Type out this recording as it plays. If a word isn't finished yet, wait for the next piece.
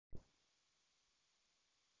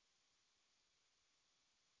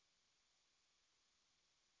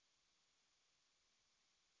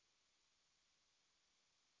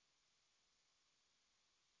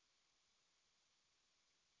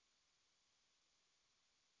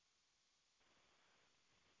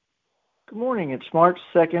Good morning. It's March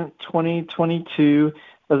 2nd, 2022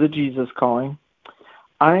 of the Jesus Calling.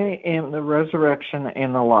 I am the resurrection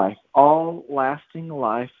and the life. All lasting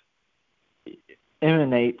life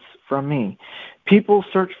emanates from me. People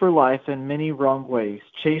search for life in many wrong ways,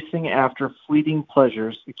 chasing after fleeting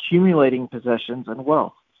pleasures, accumulating possessions and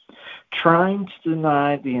wealth, trying to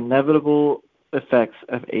deny the inevitable effects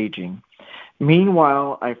of aging.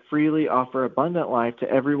 Meanwhile, I freely offer abundant life to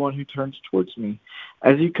everyone who turns towards me.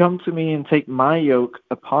 As you come to me and take my yoke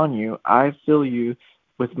upon you, I fill you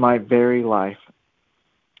with my very life.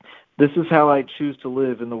 This is how I choose to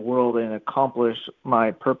live in the world and accomplish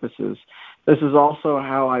my purposes. This is also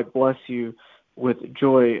how I bless you with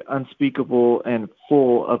joy unspeakable and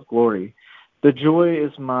full of glory. The joy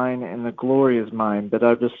is mine and the glory is mine, but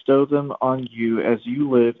I bestow them on you as you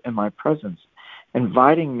live in my presence,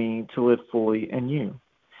 inviting me to live fully in you.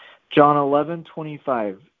 John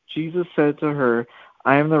 11:25. Jesus said to her,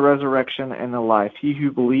 I am the resurrection and the life. He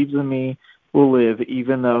who believes in me will live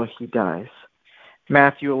even though he dies.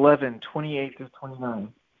 Matthew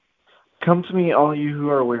 11:28-29. Come to me, all you who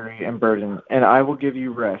are weary and burdened, and I will give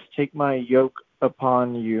you rest. Take my yoke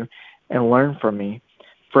upon you and learn from me,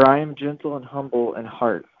 for I am gentle and humble in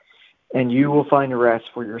heart, and you will find rest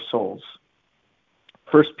for your souls.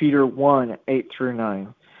 1 Peter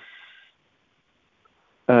 1:8-9.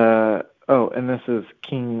 And this is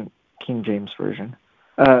King James Version.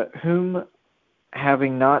 Whom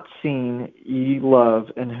having not seen ye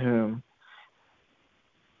love, and whom,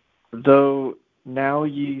 though now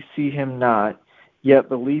ye see him not, yet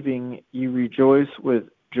believing ye rejoice with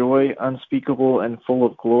joy unspeakable and full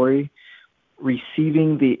of glory,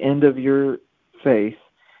 receiving the end of your faith,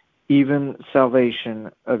 even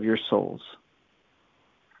salvation of your souls.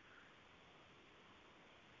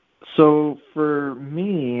 So for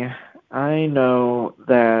me, I know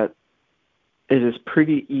that it is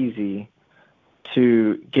pretty easy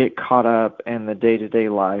to get caught up in the day-to-day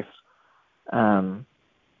life. And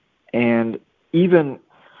even,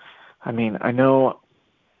 I know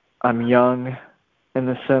I'm young in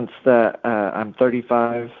the sense that I'm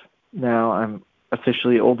 35 now. I'm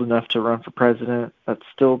officially old enough to run for president. That's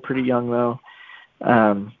still pretty young, though,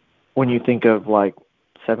 when you think of like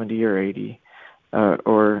 70 or 80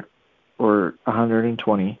 or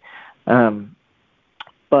 120.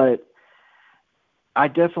 But I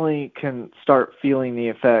definitely can start feeling the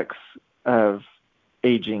effects of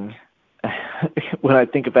aging when I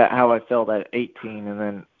think about how I felt at 18 and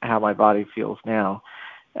then how my body feels now.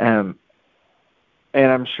 And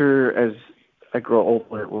I'm sure as I grow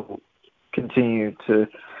older, it will continue to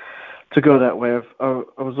go that way. I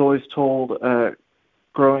was always told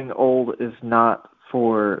growing old is not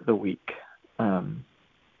for the weak.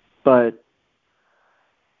 But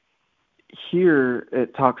here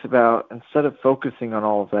it talks about, instead of focusing on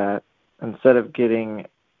all of that, instead of getting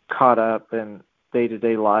caught up in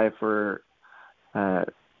day-to-day life or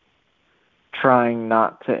trying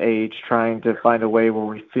not to age, trying to find a way where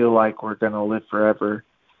we feel like we're going to live forever,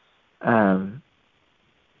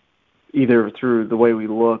 either through the way we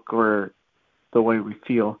look or the way we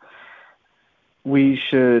feel, we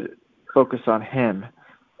should focus on him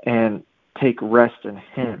and take rest in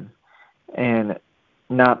him and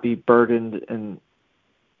not be burdened and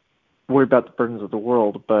worry about the burdens of the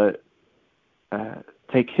world, but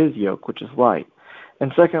take his yoke, which is light.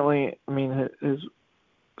 And secondly, his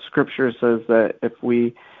scripture says that if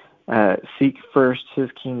we seek first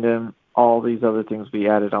his kingdom, all these other things be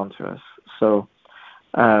added onto us. So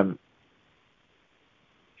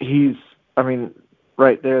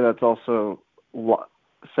right there, that's also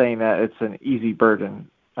saying that it's an easy burden.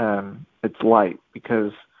 It's light,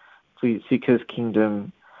 because if we seek his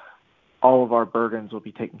kingdom, all of our burdens will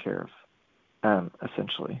be taken care of,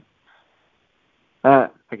 essentially. I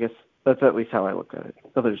guess that's at least how I look at it.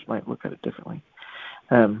 Others might look at it differently.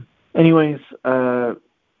 Anyways, I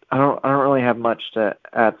don't really have much to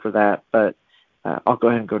add for that, but I'll go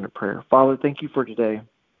ahead and go into prayer. Father, thank you for today.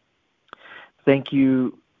 Thank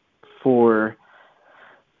you for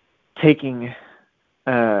taking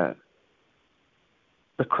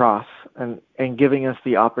the cross and giving us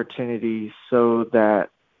the opportunity so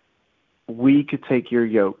that we could take your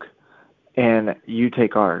yoke and you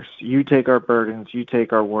take ours. You take our burdens, you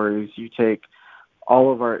take our worries, you take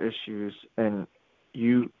all of our issues, and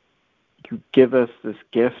you give us this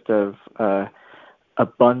gift of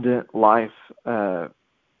abundant life,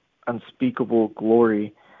 unspeakable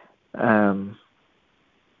glory,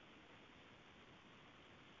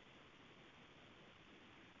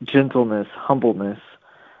 gentleness, humbleness,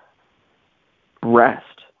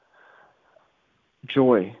 rest,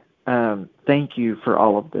 joy. Thank you for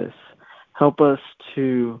all of this. Help us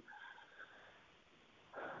to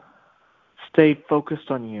stay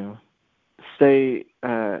focused on you. Stay,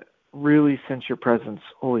 really sense your presence,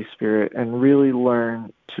 Holy Spirit, and really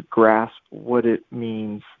learn to grasp what it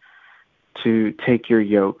means to take your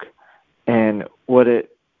yoke and what it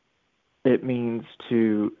means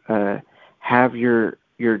to have your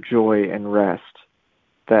joy and rest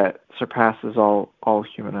that surpasses all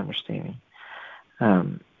human understanding.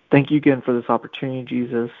 Thank you again for this opportunity,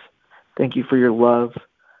 Jesus. Thank you for your love.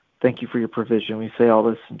 Thank you for your provision. We say all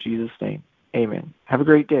this in Jesus' name. Amen. Have a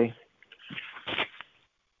great day.